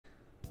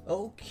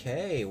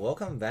Okay,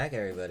 welcome back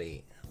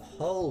everybody.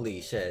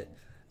 Holy shit.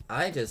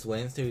 I just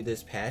went through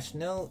this patch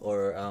note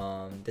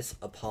or this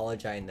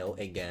apologize note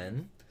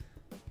again.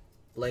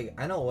 Like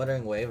I know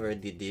Wuthering Wave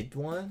already did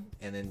one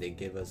and then they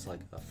give us like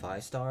a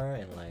 5-star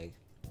and like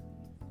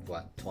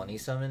what 20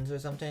 summons or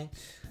something.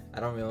 I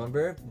don't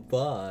remember,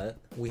 but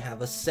we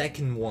have a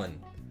second one.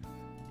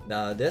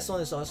 Now this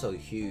one is also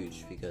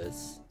huge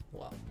because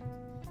well,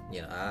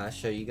 you know, I'll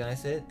show you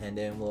guys it and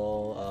then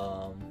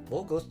we'll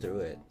go through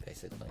it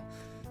basically.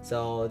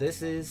 So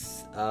this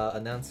is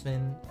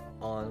announcement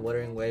on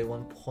Wuthering Way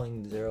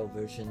 1.0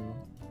 version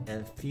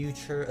and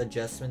future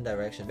adjustment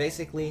direction.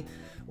 Basically,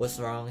 what's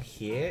wrong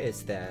here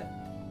is that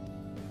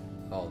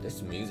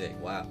this music.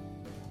 Wow.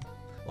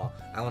 Well,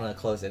 I want to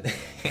close it.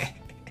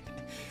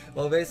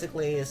 Well,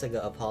 basically, it's like an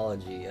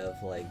apology of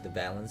like the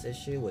balance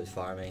issue with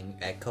farming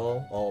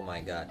Echo. Oh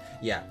my god.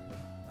 Yeah,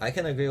 I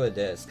can agree with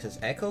this because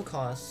Echo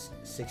costs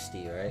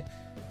 60, right?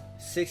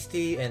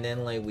 60, and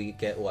then like we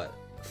get what?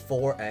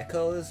 4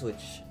 echoes,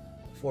 which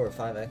 4 or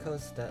 5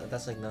 echoes,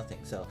 that's like nothing.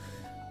 So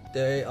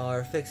they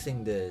are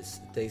fixing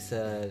this. They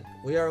said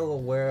we are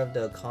aware of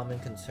the common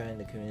concern in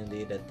the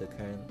community that the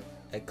current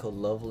echo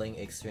leveling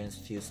experience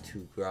feels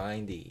too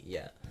grindy.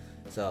 Yeah,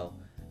 so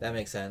that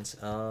makes sense.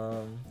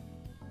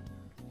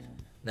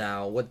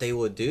 Now what they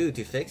will do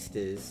to fix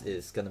this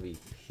is gonna be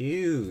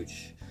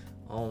huge.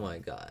 Oh my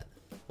god.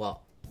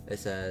 Well, it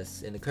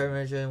says in the current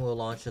version we'll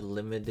launch a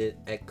limited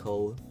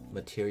echo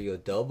material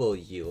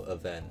W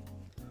event.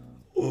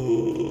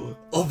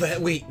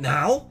 Event, wait,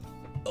 now?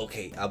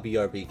 Okay, I'll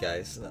BRB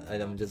guys.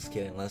 I'm just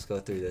kidding. Let's go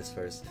through this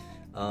first.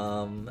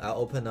 I'll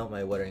open up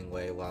my Wuthering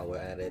Way while we're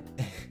at it.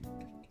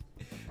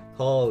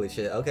 Holy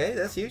shit. Okay,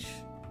 that's huge.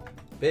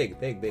 Big.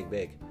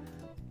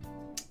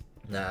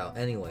 Now,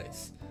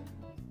 anyways.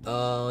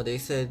 They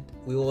said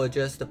we will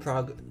adjust the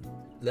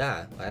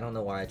I don't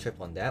know why I tripped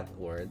on that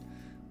word.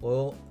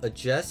 We'll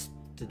adjust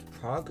the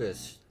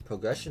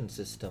progression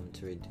system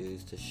to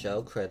reduce the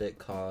shell credit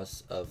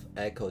costs of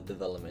echo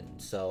development.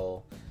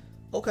 So,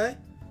 okay.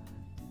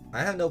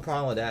 I have no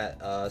problem with that.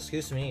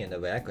 Excuse me in the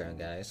background,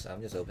 guys.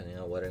 I'm just opening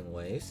up Wuthering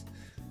Waves.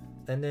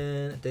 And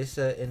then they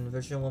said in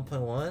version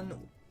 1.1,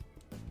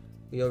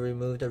 we'll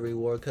remove the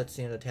reward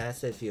cutscene of the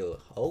tacit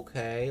field.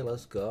 Okay,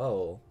 let's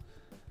go.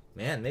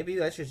 Man,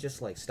 maybe I should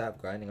just like stop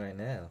grinding right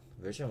now.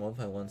 Version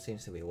 1.1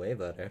 seems to be way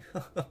better.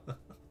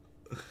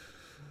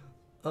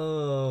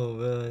 Oh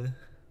man.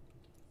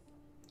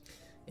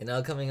 In the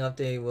upcoming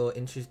update, we'll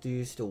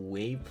introduce the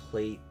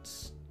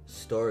wayplate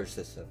storage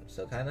system.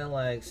 So kind of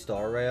like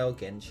Star Rail,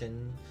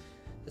 Genshin.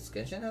 Does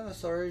Genshin have a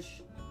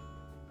storage?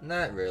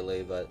 Not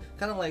really, but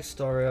kind of like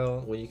Star Rail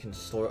where you can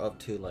store up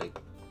to like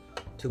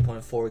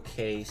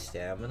 2.4k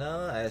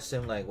stamina. I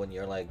assume like when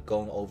you're like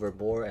going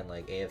overboard and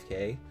like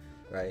AFK,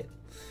 right?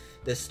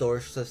 This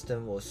storage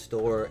system will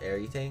store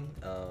everything.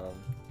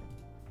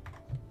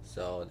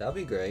 So that'll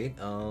be great.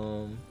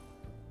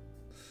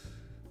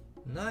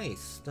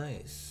 Nice.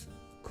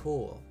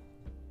 Cool.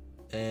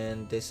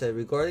 And they said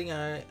regarding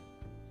our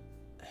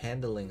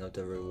handling of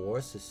the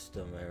reward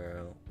system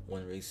error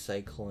when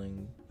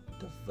recycling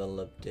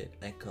developed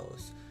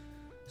echoes.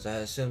 So I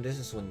assume this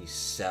is when you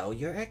sell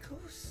your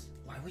echoes?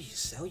 Why would you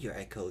sell your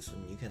echoes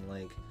when you can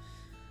like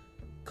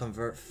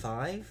convert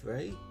 5,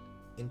 right?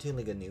 Into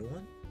like a new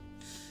one?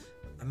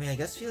 I mean, I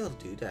guess you'll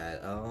do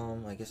that.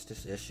 I guess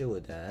there's issue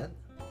with that.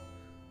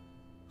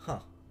 Huh.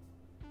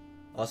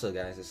 Also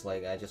guys, it's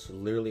like I just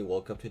literally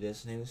woke up to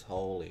this news.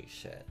 Holy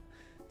shit.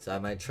 So I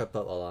might trip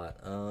up a lot.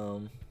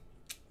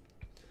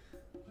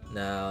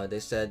 Now they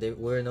said they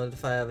were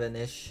notified of an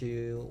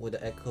issue with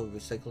the echo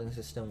recycling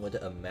system with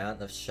the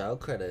amount of shell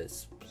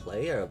credits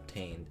player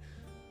obtained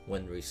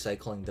when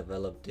recycling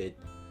developed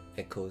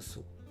echoes.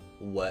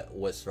 What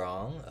was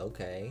wrong?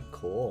 Okay,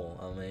 cool.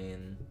 I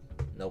mean,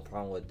 no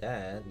problem with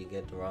that. You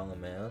get the wrong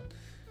amount.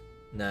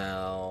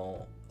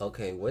 Now,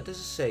 okay, what does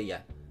it say?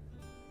 Yeah,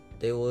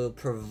 they will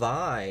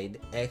provide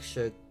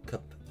extra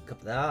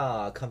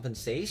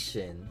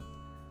compensation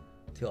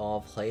to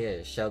all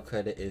players. Shell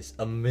credit is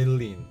 1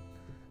 million.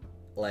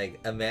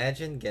 Like,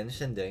 imagine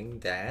Genshin doing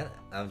that.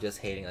 I'm just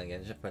hating on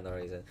Genshin for no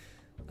reason.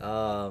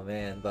 Oh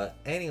man, but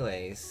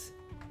anyways,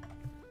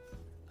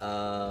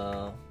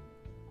 wow,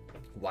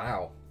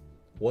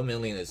 1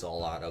 million is a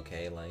lot.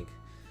 Okay, like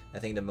I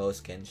think the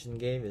most Genshin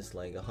gave is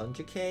like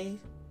 100k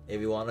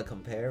if you want to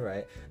compare,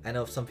 right? I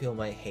know some people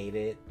might hate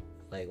it,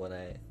 like when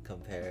I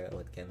compare it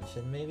with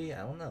Genshin, maybe,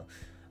 I don't know,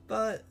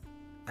 but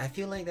I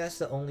feel like that's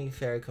the only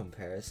fair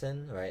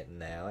comparison right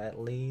now, at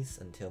least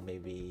until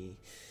maybe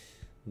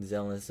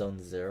Zenless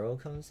Zone Zero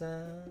comes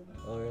out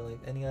or like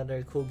any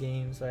other cool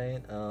games,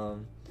 right?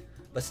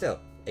 But still,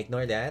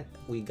 ignore that.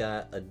 We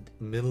got 1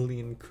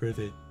 million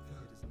credit.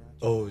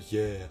 Oh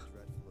yeah,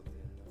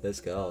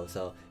 let's go.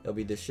 So it'll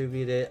be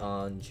distributed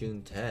on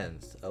June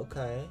 10th.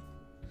 Okay,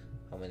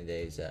 how many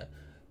days is that?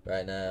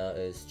 Right now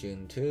it's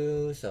June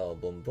 2, so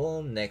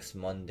boom next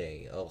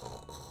Monday.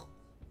 Oh,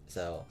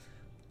 so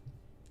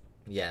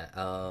yeah,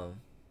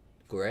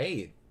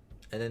 great.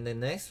 And then the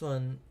next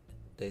one,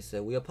 they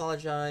said, "We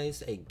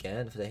apologize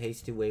again for the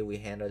hasty way we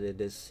handled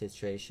this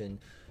situation,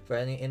 for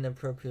any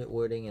inappropriate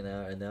wording in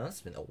our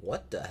announcement." Oh,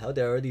 what the hell?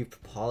 They're already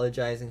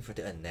apologizing for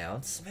the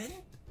announcement?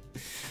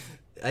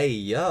 Hey,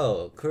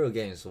 yo, Kuro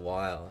Games,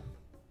 wild.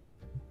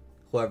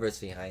 Whoever's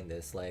behind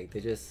this, like,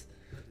 they're just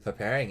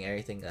preparing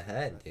everything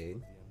ahead,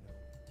 dude.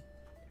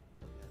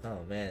 Oh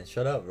man,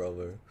 shut up,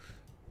 Rover.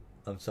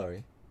 I'm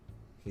sorry.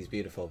 He's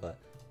beautiful, but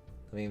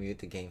let me mute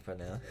the game for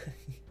now.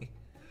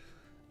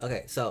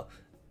 Okay, so,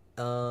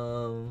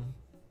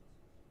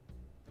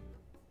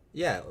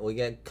 yeah, we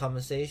get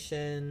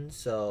compensation.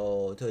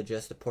 So to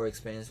address the poor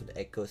experience with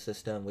the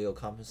ecosystem, we will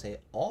compensate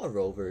all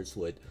rovers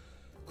with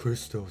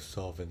Crystal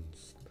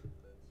Sovereigns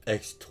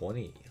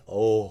X20.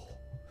 Oh,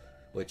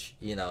 which,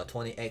 you know,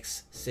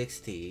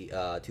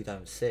 20x60, 2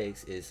 times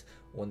 6 is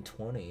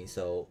 120,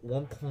 so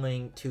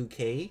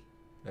 1.2k,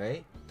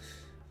 right?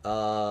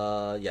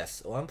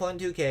 Yes,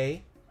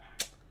 1.2k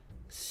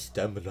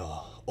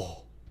stamina.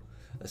 Oh,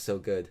 that's so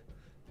good.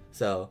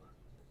 So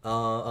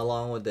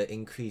along with the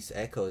increased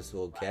echoes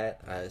we'll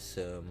get, I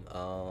assume,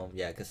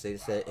 yeah, because they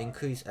said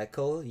increased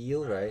echo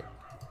yield, right?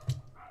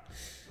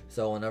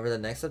 So whenever the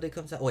next update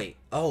comes out, wait,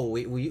 oh,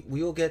 we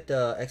will get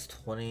the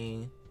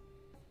X20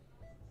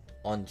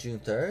 on June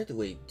 3rd.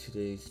 Wait,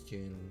 today's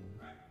June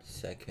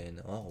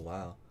 2nd. Oh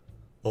wow,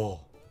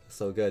 oh,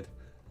 so good.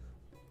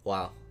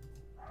 Wow.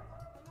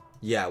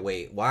 Yeah,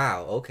 wait,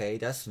 wow, okay,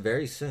 that's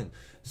very soon.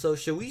 So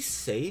should we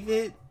save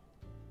it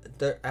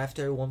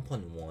after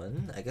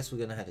 1.1? I guess we're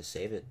gonna have to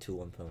save it to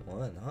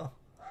 1.1, huh?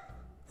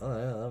 Oh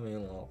yeah, I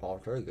mean,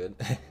 very good.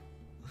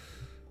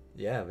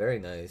 Yeah, very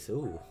nice.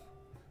 Ooh.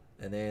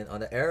 And then on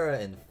the era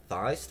and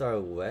 5-star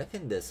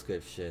weapon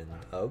description.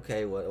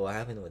 Okay, what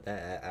happened with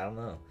that? I don't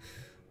know.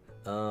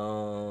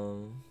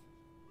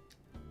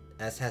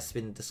 As has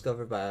been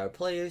discovered by our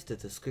players, the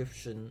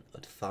description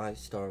of the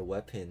 5-star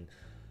weapon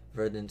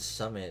Verdant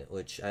Summit,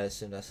 which I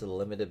assume that's a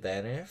limited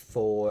banner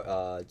for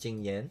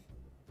Jingyan.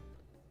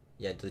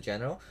 Yeah, the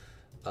general.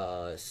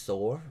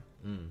 Sword.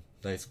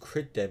 Nice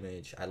crit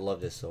damage. I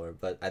love this sword,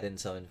 but I didn't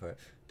summon for it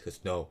because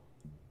no.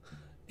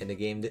 In the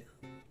game,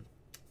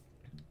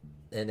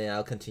 and then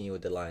I'll continue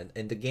with the line.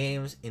 In the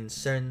games, in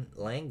certain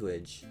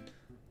language,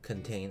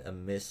 contain a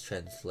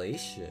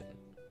mistranslation.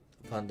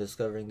 Upon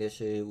discovering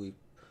this issue, we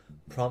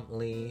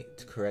promptly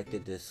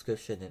corrected the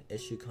description and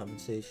issued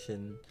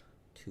compensation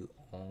to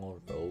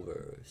all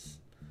rovers.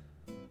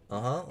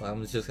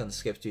 I'm just gonna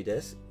skip through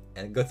this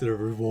and go to the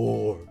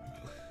reward.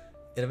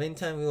 In the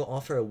meantime, we will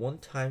offer a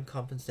one-time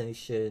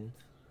compensation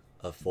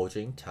of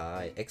Forging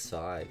Tide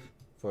X5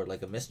 for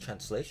like a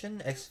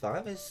mistranslation.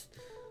 X5 is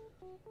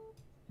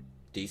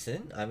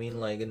decent. I mean,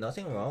 like,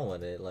 nothing wrong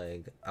with it.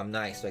 Like, I'm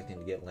not expecting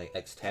to get like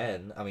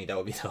X10. I mean, that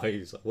would be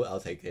nice. Well, I'll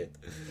take it.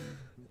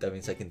 That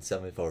means I can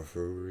summon for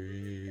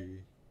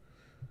free.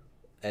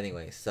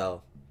 Anyway,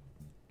 so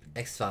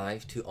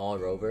X5 to all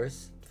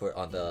rovers for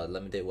on the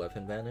limited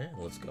weapon banner.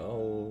 Let's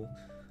go.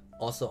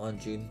 Also on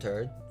June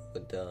 3rd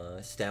with the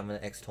stamina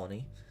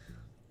X20.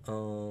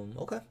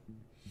 Okay.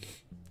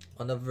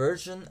 On the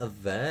version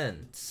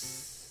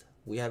events,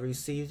 we have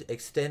received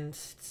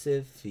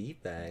extensive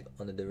feedback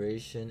on the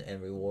duration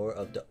and reward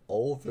of the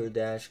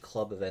Overdash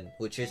Club event,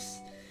 which is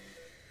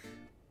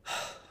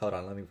hold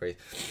on, let me breathe.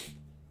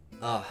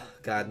 Oh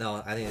god,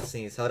 no, I didn't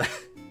sneeze. Hold on.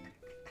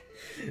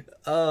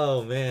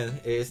 Oh man,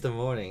 it's the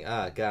morning.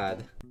 Ah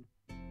god.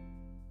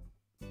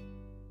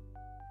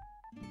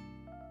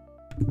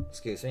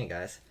 Excuse me,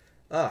 guys.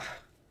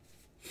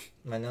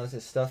 My nose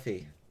is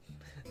stuffy.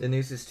 The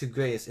news is too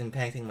great. It's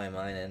impacting my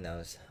mind and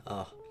nose.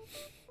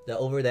 The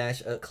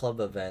Overdash Club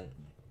event,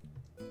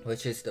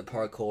 which is the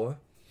parkour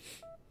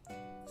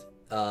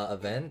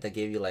event that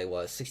gave you like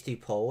what 60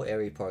 pole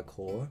every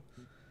parkour.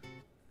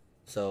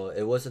 So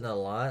it wasn't a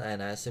lot,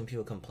 and I assume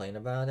people complain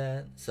about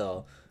that.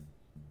 So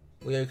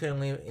we are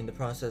currently in the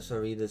process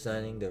of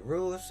redesigning the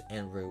rules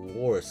and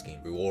reward scheme.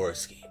 Reward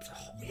schemes.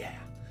 Oh yeah.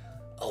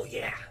 Oh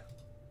yeah.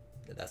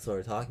 That's what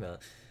we're talking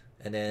about.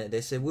 And then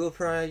they said we will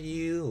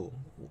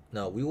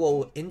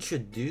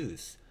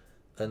introduce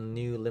a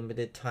new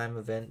limited time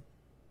event,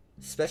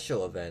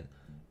 special event,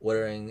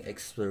 Wuthering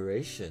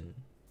Exploration,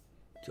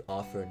 to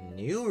offer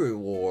new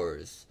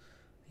rewards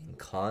and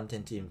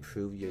content to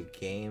improve your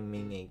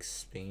gaming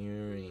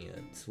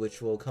experience,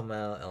 which will come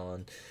out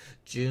on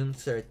June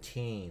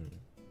 13th,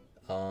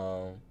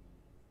 on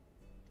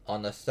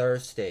a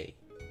Thursday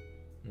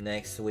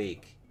next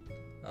week.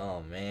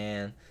 Oh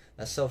man,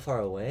 that's so far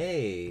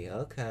away.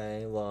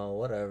 Okay, well,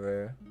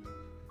 whatever.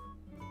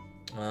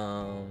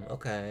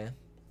 Okay.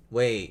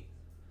 Wait,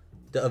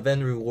 the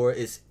event reward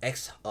is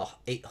X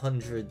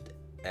 800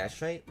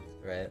 Ashrite,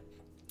 right?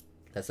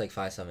 That's like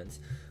 5 summons.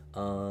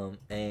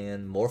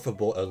 And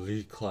Morphable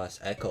Elite Class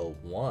Echo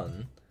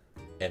 1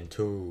 and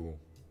 2.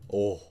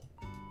 Oh.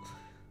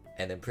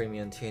 And then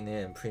Premium Tuna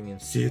and Premium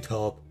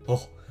C-Top.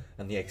 Oh,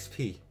 and the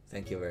XP.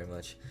 Thank you very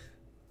much.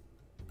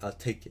 I'll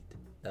take it.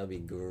 That'll be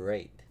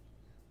great.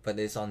 But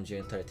it's on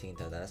June 13th,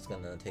 so that's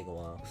gonna take a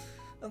while.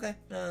 Okay,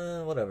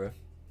 whatever.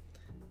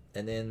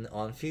 And then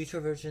on future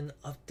version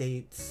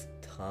updates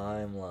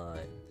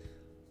timeline.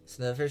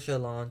 Since the official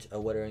launch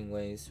of Wuthering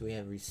Waves, we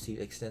have received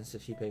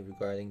extensive feedback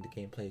regarding the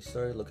gameplay,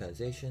 story,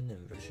 localization,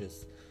 and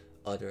versus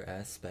other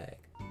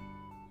aspect.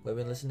 We've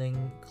been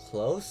listening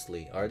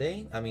closely. Are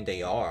they? I mean,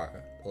 they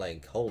are.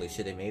 Like, holy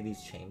shit, they made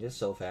these changes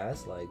so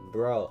fast. Like,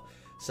 bro,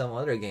 some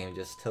other game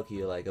just took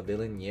you like a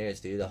billion years,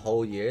 dude. A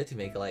whole year to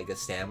make like a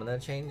stamina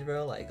change,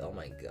 bro. Like, oh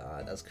my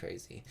god, that's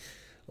crazy.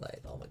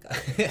 Like, oh my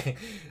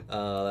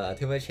god.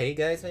 Too much hate,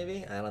 guys,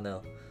 maybe? I don't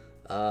know.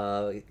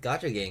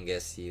 Gacha game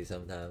gets you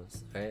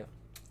sometimes, right?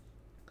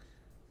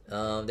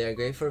 They are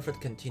grateful for the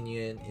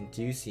continuing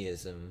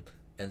enthusiasm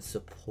and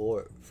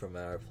support from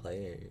our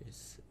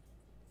players.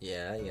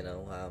 Yeah, you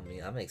know, I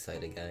mean, I'm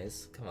excited,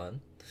 guys. Come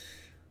on.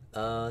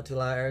 To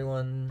allow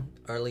everyone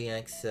early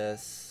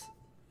access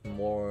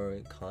more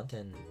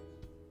content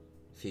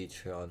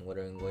feature on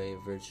Wuthering Wave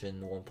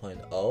version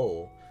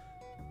 1.0,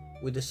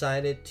 we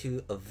decided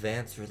to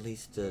advance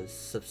release the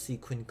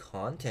subsequent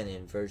content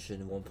in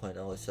version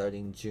 1.0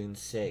 starting June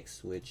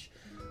 6th, which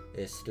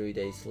is 3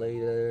 days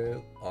later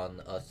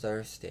on a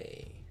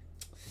Thursday.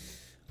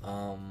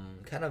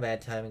 Kind of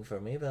bad timing for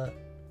me, but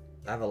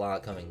I have a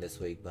lot coming this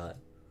week, but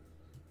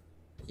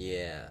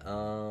yeah,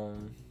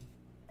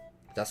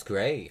 that's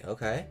great.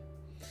 Okay,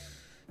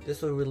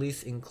 this will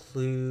release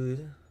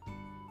include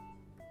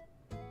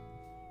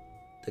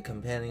the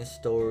companion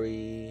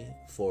story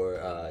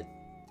for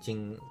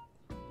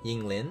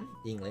YinLin.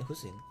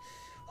 Who's in?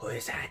 Who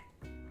is that?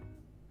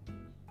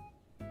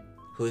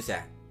 Who is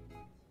that?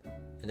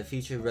 And the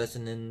future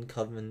resonant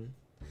covenant.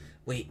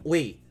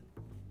 Wait.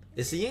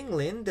 Is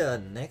YinLin the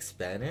next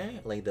banner?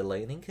 Like the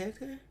lightning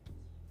character?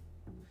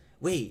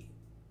 Wait.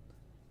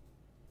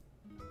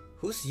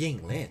 Who's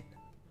YinLin?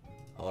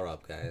 Hold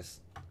up, guys.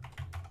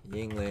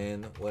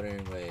 YinLin,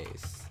 Wuthering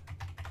Waves.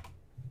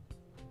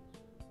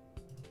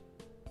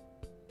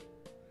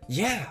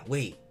 Yeah,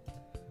 wait.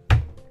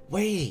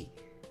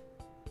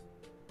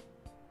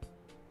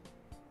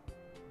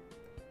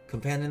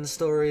 Companion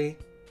story,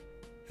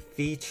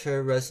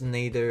 feature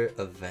resonator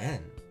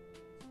event.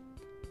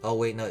 Oh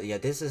wait, no, yeah,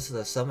 this is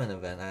the summon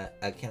event.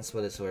 I can't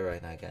spell this word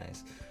right now,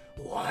 guys.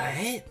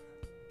 What?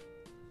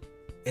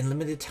 In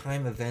limited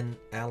time event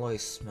alloy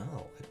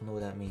smell. I don't know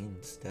what that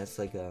means. That's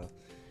like a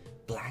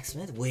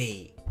blacksmith?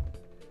 Wait.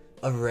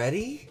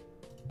 Already?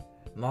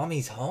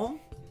 Mommy's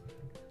home?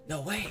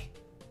 No way.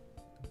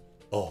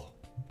 Oh.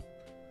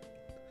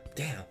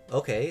 Damn.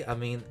 Okay, I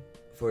mean,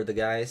 for the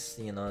guys,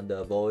 you know,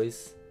 the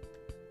boys,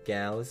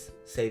 gals,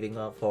 saving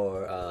up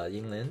for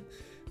YinLin,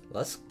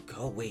 let's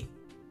go. Wait.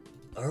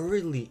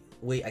 Early.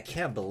 Wait, I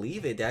can't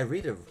believe it. Did I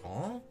read it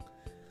wrong?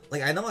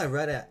 Like, I know I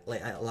read it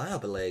like out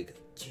loud, but like,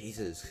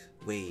 Jesus.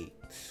 Wait.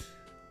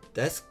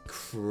 That's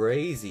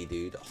crazy,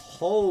 dude.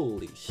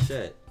 Holy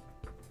shit.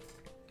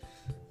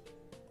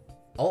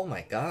 Oh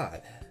my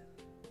god.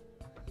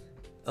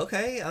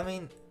 Okay, I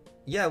mean,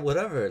 yeah,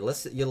 whatever.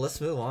 Let's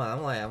move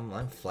on.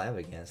 I'm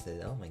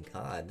flabbergasted. Oh my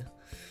god.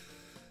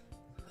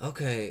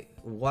 Okay,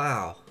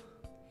 wow.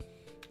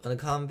 On the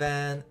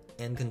combat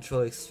and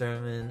control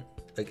experiment,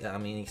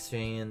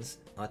 experience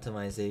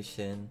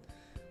optimization,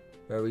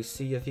 where we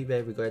see your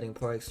feedback regarding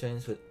poor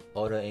experience with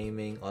auto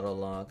aiming, auto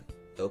lock.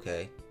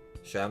 Okay,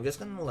 sure. I'm just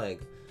gonna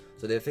like,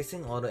 so they're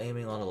fixing auto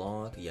aiming, auto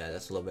lock. Yeah,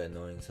 that's a little bit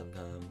annoying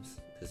sometimes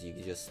because you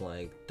just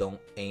like don't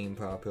aim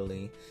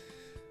properly.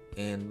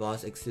 And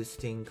boss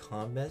existing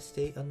combat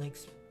state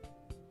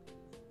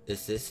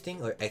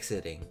existing or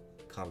exiting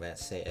combat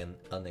state and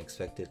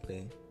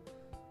unexpectedly.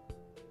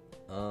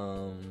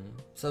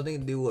 Something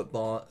to do with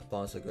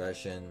boss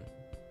aggression.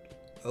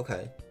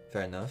 Okay,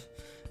 fair enough.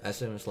 I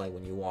assume it's like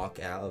when you walk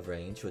out of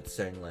range with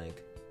certain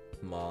like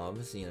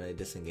mobs, you know, they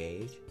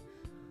disengage.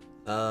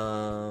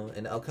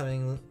 An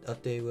upcoming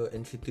update will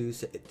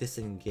introduce a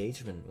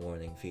disengagement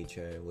warning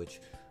feature, which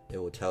it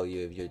will tell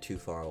you if you're too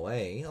far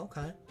away.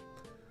 Okay.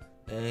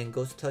 And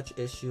ghost touch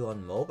issue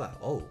on mobile.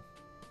 Oh,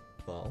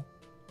 well,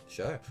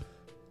 sure.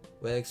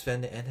 We'll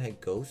expand the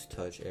anti-ghost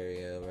touch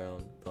area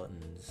around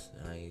buttons.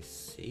 I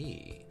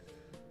see.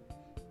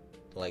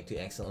 Like to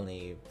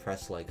accidentally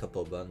press like a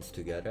couple buttons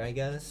together, I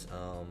guess.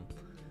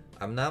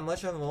 I'm not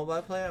much of a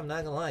mobile player, I'm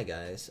not gonna lie,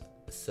 guys.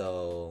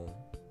 So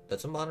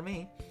doesn't bother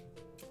me.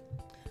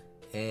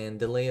 And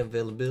delay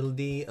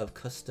availability of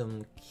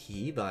custom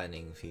key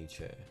binding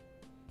feature.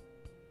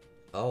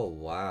 Oh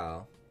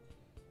wow.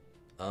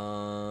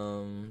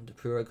 The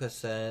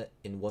prerequisite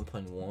in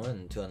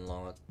 1.1 to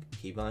unlock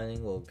key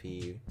binding will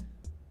be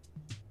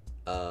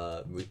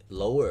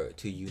lower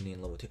to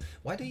Union level 2.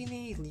 Why do you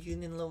need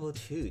Union level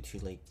 2 to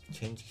like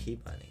change key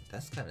binding?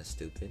 That's kind of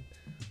stupid.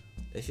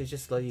 They should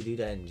just let you do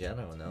that in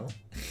general, no?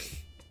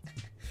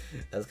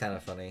 That's kind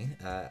of funny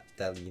that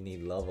you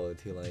need level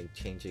to like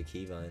change your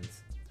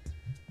keybinds.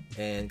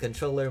 And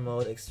controller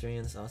mode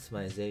experience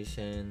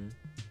optimization,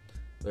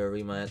 where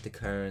we might the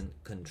current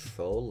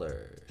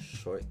controller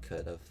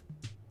shortcut of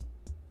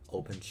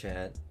open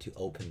chat to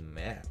open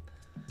map.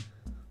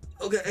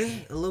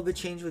 Okay, a little bit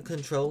change with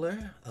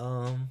controller.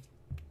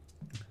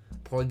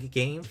 Poor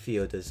game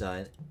field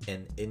design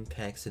and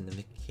impact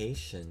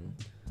signification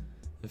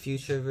The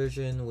future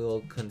version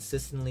will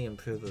consistently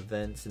improve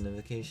event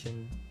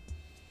signification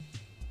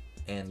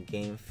and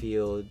game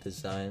feel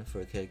design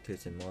for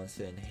characters and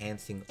monsters,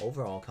 enhancing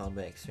overall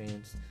combat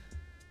experience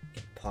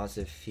and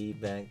positive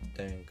feedback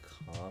during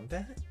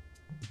combat.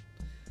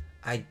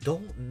 I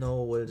don't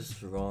know what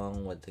is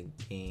wrong with the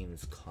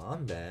game's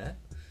combat.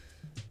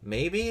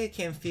 Maybe it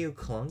can feel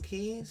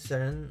clunky,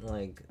 certain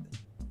like,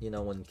 you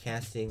know, when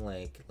casting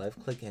like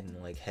left click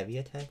and like heavy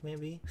attack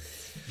maybe.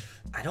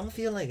 I don't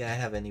feel like I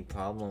have any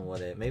problem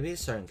with it. Maybe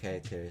certain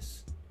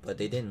characters, but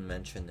they didn't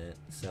mention it,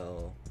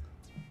 so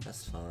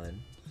that's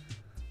fine.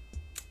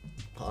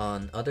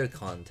 On other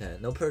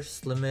content, no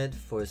purchase limit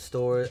for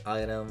store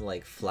item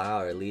like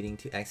flour, leading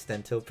to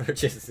accidental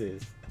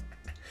purchases.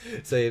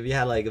 So if you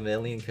had like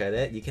 1,000,000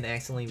 credit, you can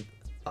accidentally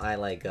buy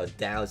like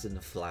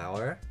 1,000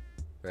 flour,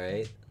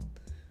 right?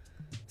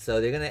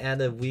 So they're gonna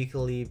add a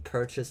weekly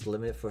purchase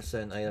limit for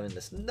certain item in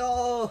this.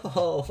 No,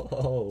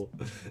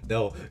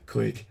 no,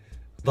 quick,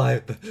 buy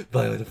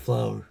the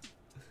flour.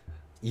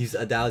 Use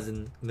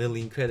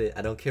 1,000,000,000 credit.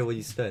 I don't care what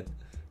you spend.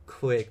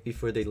 Quick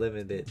before they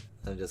limit it.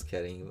 I'm just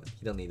kidding.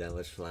 You don't need that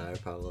much flour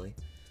probably.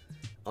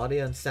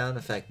 Audio and sound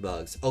effect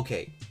bugs.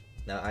 Okay,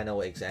 now I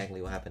know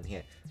exactly what happened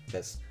here.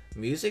 Because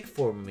music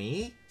for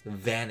me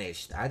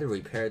vanished. I had to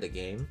repair the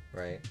game,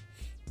 right?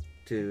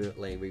 To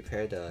like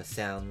repair the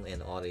sound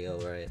and audio,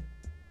 right?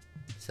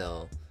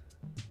 So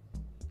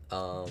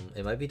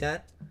it might be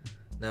that.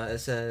 Now it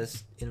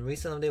says in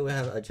recent update we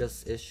have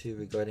adjust issue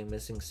regarding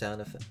missing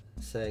sound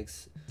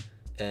effects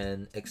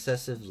and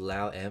excessive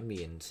loud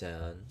ambient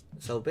sound.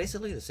 So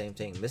basically the same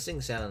thing.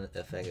 Missing sound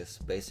effect is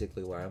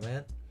basically where I'm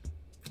at.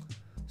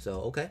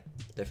 So okay,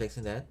 they're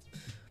fixing that.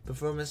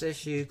 Performance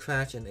issue,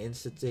 crash and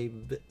instantly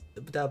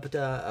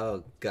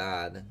oh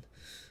god.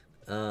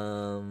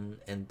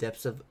 And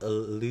depths of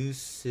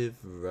elusive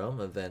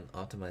realm event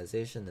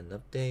optimization and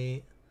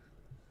update,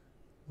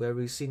 where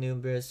we see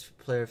numerous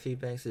player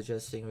feedback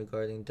suggesting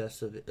regarding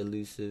depths of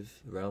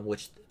elusive realm,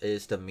 which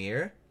is the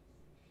mirror.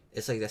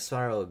 It's like the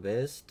spiral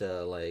abyss,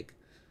 the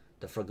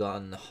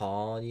forgotten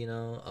hall, you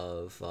know,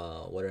 of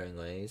Wuthering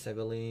Ways, I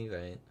believe,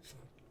 right?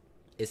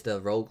 It's the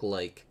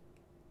roguelike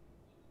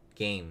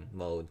game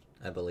mode,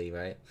 I believe,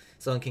 right?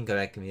 Someone can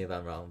correct me if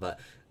I'm wrong, but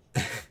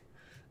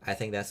I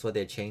think that's what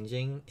they're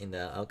changing in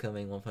the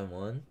upcoming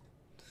 1.1,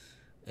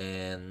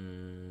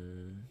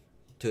 and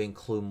to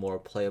include more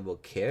playable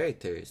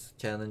characters,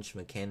 challenge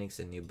mechanics,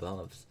 and new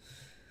buffs.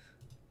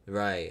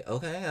 Right?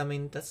 Okay. I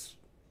mean that's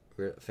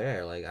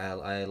fair. Like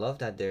I love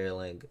that they're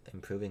like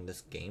improving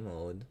this game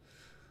mode.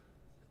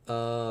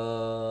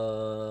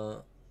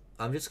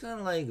 I'm just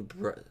gonna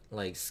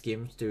like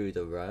skim through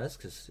the rest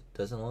because it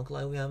doesn't look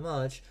like we have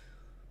much.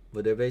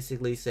 But they're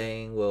basically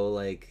saying we'll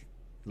like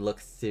look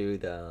through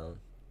the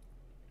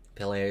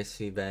players'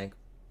 feedback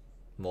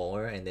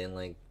more and then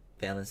like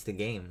balance the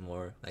game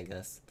more, I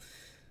guess.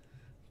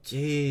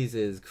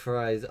 Jesus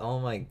Christ, oh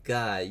my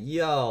god,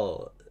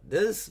 yo,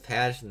 this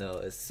patch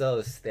note is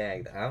so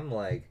stacked. I'm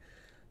like,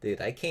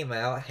 dude, I came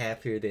out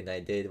happier than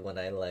I did when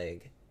I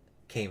like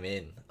came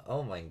in.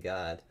 Oh my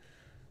god.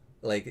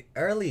 Like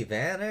early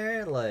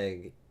banner,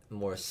 like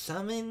more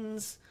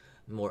summons,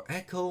 more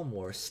echo,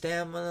 more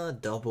stamina,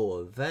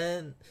 double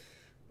event,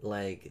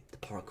 like the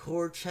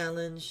parkour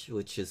challenge,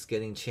 which is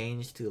getting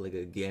changed to like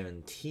a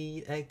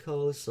guaranteed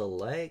echo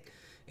select,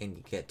 and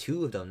you get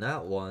 2 of them,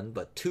 not 1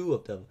 but 2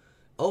 of them.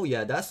 Oh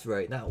yeah, that's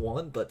right, not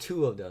 1 but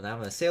 2 of them.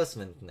 I'm a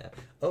salesman now.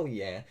 Oh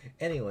yeah.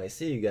 Anyway,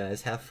 see you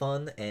guys, have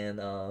fun, and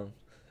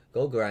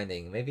go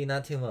grinding. Maybe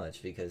not too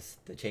much because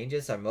the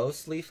changes are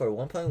mostly for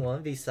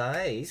 1.1,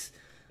 besides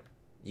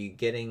you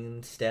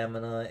getting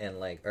stamina and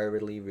like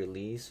early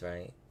release,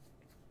 right,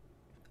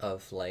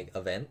 of like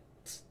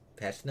events,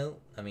 patch note,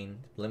 I mean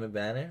limit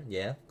banner,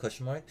 yeah,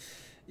 question mark.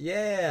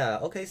 Yeah,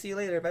 okay, see you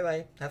later, bye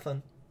bye, have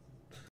fun.